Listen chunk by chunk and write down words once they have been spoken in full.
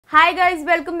Hi guys,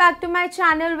 welcome back to my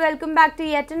channel. Welcome back to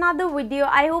yet another video.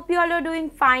 I hope you all are doing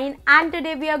fine, and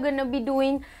today we are going to be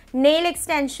doing nail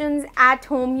extensions at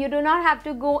home. You do not have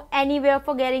to go anywhere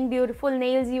for getting beautiful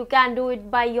nails. You can do it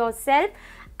by yourself,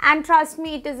 and trust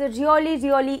me, it is a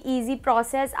really easy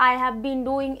process. I have been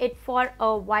doing it for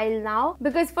a while now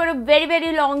because for a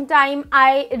very long time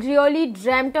I really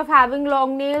dreamt of having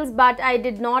long nails, but I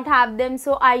did not have them.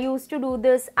 So I used to do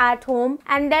this at home,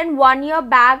 and then 1 year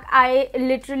back I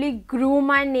literally grew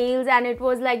my nails and it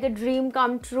was like a dream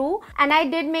come true. And I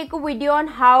did make a video on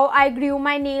how I grew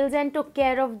my nails and took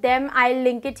care of them. I'll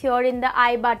link it here in the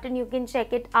I button, you can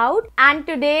check it out. And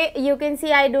today you can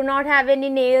see I do not have any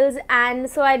nails, and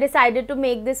so I decided to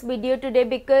make this video today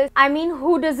because I mean,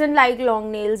 who doesn't like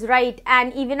long nails, right?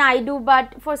 And even I do,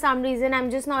 but for some reason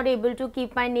I'm just not able to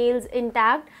keep my nails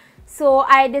intact. So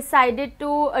I decided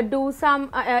to do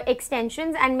some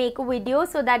extensions and make a video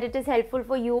so that it is helpful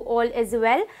for you all as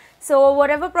well. So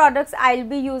whatever products I'll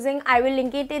be using, I will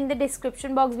link it in the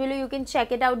description box below. You can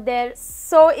check it out there.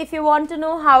 So if you want to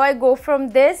know how I go from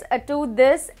this to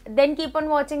this, then keep on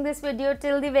watching this video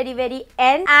till the very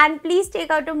end. And please take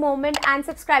out a moment and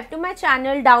subscribe to my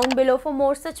channel down below for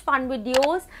more such fun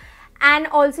videos. And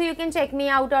also you can check me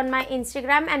out on my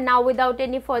Instagram. And now without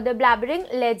any further blabbering,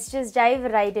 let's just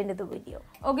dive right into the video.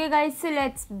 Okay guys, so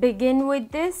let's begin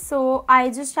with this. So I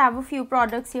just have a few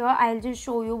products here. I'll just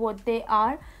show you what they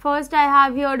are. First I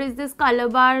have here is this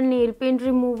Colorbar nail paint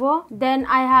remover. Then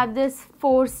I have this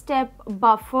 4-step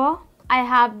buffer. I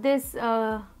have this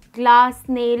glass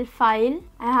nail file.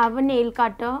 I have a nail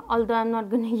cutter, although I'm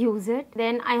not gonna use it.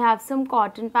 Then I have some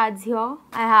cotton pads here.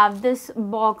 I have this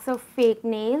box of fake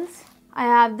nails. I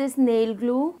have this nail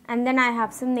glue, and then I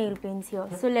have some nail paints here.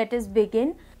 So let us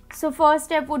begin. So first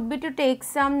step would be to take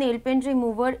some nail paint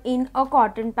remover in a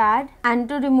cotton pad and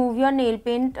to remove your nail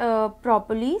paint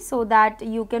properly so that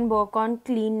you can work on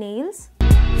clean nails.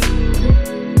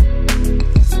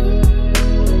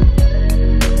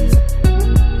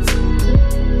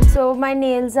 So my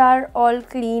nails are all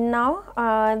clean now.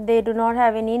 They do not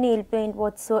have any nail paint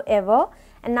whatsoever.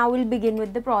 And now we'll begin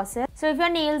with the process. So if your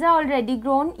nails are already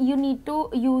grown, you need to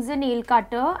use a nail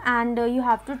cutter and you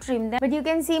have to trim them. But you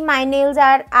can see my nails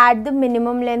are at the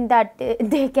minimum length that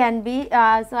they can be,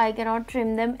 so I cannot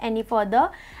trim them any further.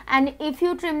 And if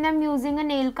you trim them using a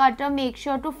nail cutter, make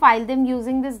sure to file them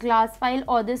using this glass file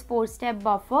or this 4-step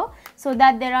buffer so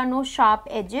that there are no sharp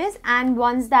edges. And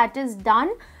once that is done,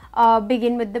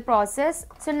 begin with the process.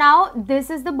 So now this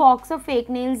is the box of fake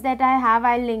nails that I have.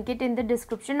 I'll link it in the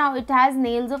description. Now it has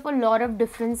nails of a lot of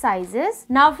different sizes.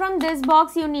 Now from this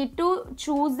box you need to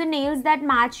choose the nails that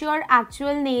match your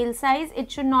actual nail size.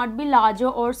 It should not be larger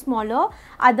or smaller,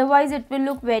 otherwise it will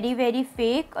look very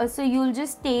fake. So you'll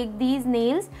just take these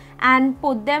nails and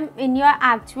put them in your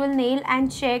actual nail and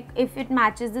check if it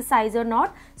matches the size or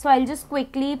not. So I'll just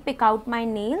quickly pick out my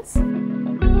nails.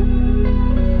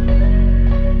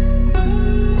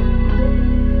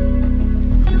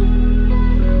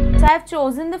 So I have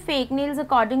chosen the fake nails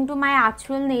according to my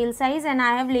actual nail size, and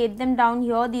I have laid them down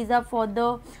here. These are for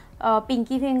the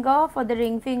pinky finger, for the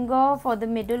ring finger, for the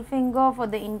middle finger, for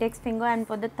the index finger, and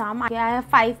for the thumb. Okay, I have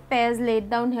 5 pairs laid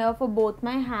down here for both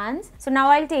my hands. So now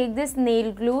I'll take this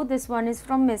nail glue. This one is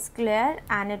from Miss Claire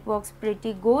and it works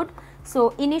pretty good.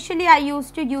 So initially I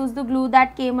used to use the glue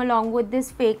that came along with this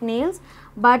fake nails,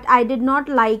 but I did not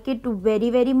like it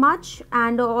very much.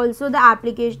 And also the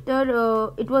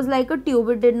applicator, it was like a tube,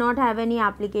 it did not have any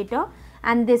applicator.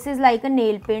 And this is like a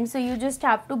nail paint, so you just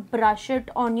have to brush it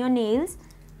on your nails.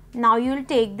 Now you will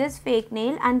take this fake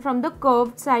nail and from the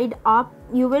curved side up,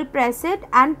 you will press it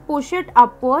and push it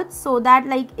upwards so that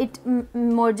like it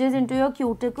merges into your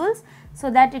cuticles,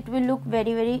 so that it will look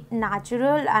very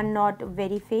natural and not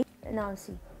very fake. Now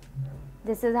see,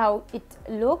 this is how it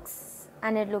looks,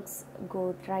 and it looks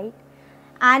good, right?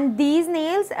 And these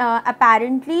nails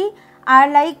apparently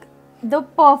are like the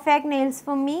perfect nails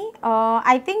for me.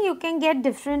 I think you can get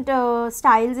different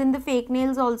styles in the fake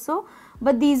nails also,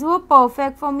 but these were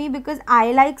perfect for me because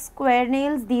I like square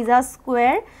nails. These are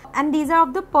square and these are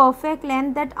of the perfect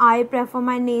length that I prefer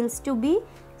my nails to be.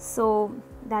 So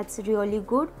that's really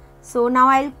good. So now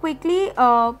I'll quickly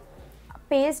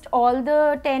paste all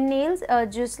the 10 nails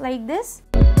just like this.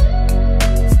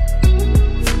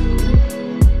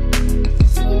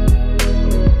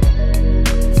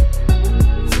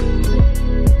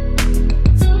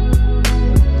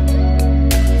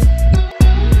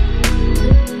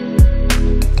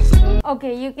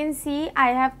 Okay, you can see I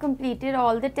have completed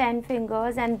all the 10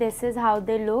 fingers and this is how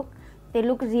they look. They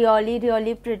look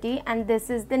really pretty, and this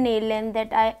is the nail length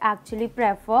that I actually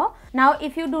prefer. Now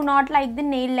if you do not like the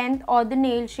nail length or the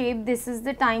nail shape, this is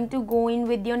the time to go in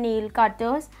with your nail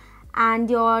cutters and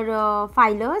your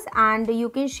filers, and you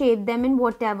can shape them in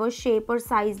whatever shape or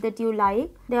size that you like.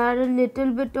 There are a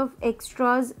little bit of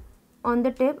extras on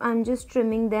the tip. I'm just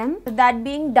trimming them. So that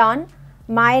being done,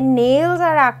 my nails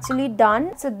are actually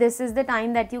done. So this is the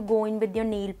time that you go in with your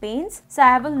nail paints. So I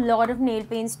have a lot of nail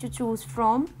paints to choose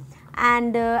from,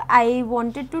 and I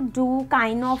wanted to do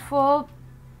kind of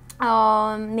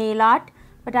a nail art,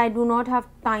 but I do not have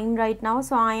time right now,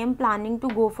 so I am planning to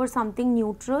go for something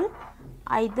neutral,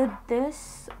 either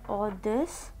this or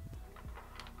this.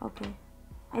 Okay,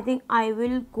 I think I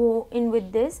will go in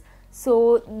with this.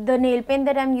 So the nail paint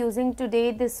that I'm using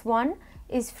today, this one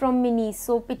is from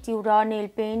Miniso Pittura nail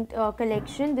paint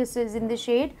collection. This is in the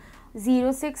shade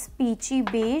 06 Peachy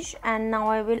Beige, and now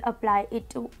I will apply it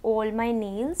to all my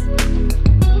nails.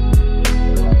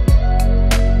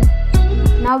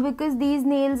 Now because these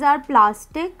nails are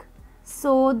plastic,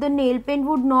 so the nail paint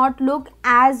would not look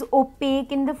as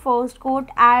opaque in the first coat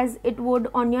as it would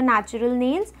on your natural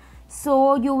nails.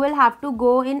 So you will have to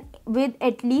go in with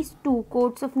at least 2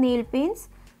 coats of nail paints.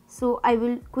 So I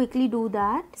will quickly do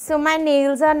that. So my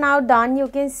nails are now done. You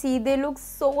can see they look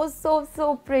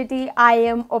so pretty. I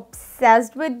am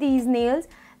obsessed with these nails.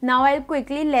 Now I'll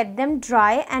quickly let them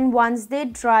dry, and once they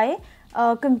dry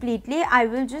completely, I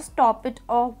will just top it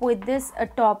off with this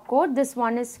top coat. This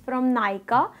one is from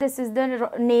Nykaa. This is the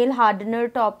nail hardener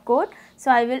top coat. So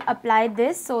I will apply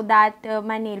this so that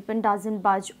my nail paint doesn't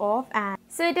budge off. And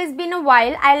so it has been a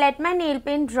while. I let my nail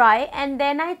paint dry, and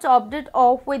then I topped it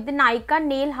off with the Nykaa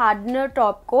nail hardener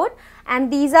top coat.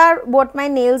 And these are what my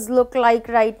nails look like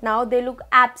right now. They look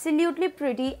absolutely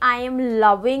pretty. I am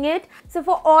loving it. So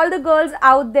for all the girls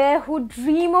out there who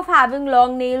dream of having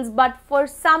long nails, but for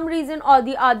some reason or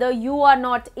the other you are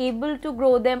not able to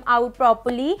grow them out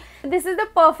properly, this is the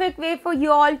perfect way for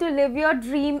you all to live your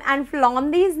dream and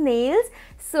flaunt these nails.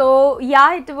 So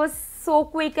yeah, it was so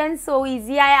quick and so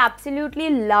easy. I absolutely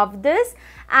love this,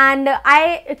 and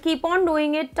I keep on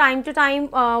doing it time to time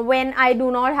when I do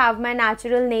not have my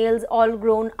natural nails all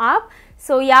grown up.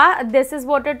 So yeah, this is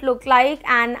what it looked like,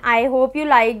 and I hope you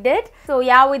liked it. So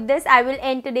yeah, with this I will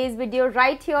end today's video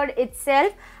right here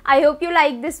itself. I hope you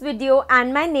like this video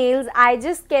and my nails. I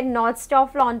just cannot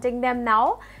stop flaunting them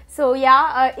now. So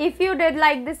yeah, if you did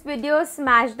like this video,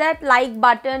 smash that like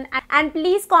button, and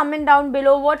please comment down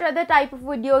below what other type of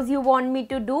videos you want me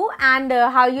to do, and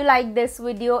how you like this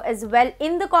video as well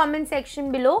in the comment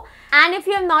section below. And if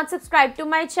you have not subscribed to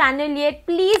my channel yet,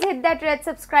 please hit that red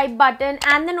subscribe button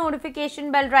and the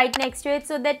notification bell right next to it,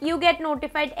 so that you get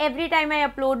notified every time I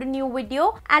upload a new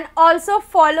video. And also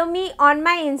follow me on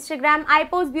my Instagram. I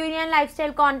post beauty and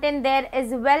lifestyle content there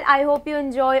as well. I hope you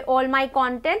enjoy all my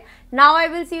content. Now I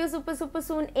will see you super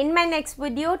soon in my next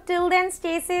video. Till then,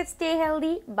 stay safe, stay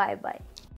healthy. Bye bye.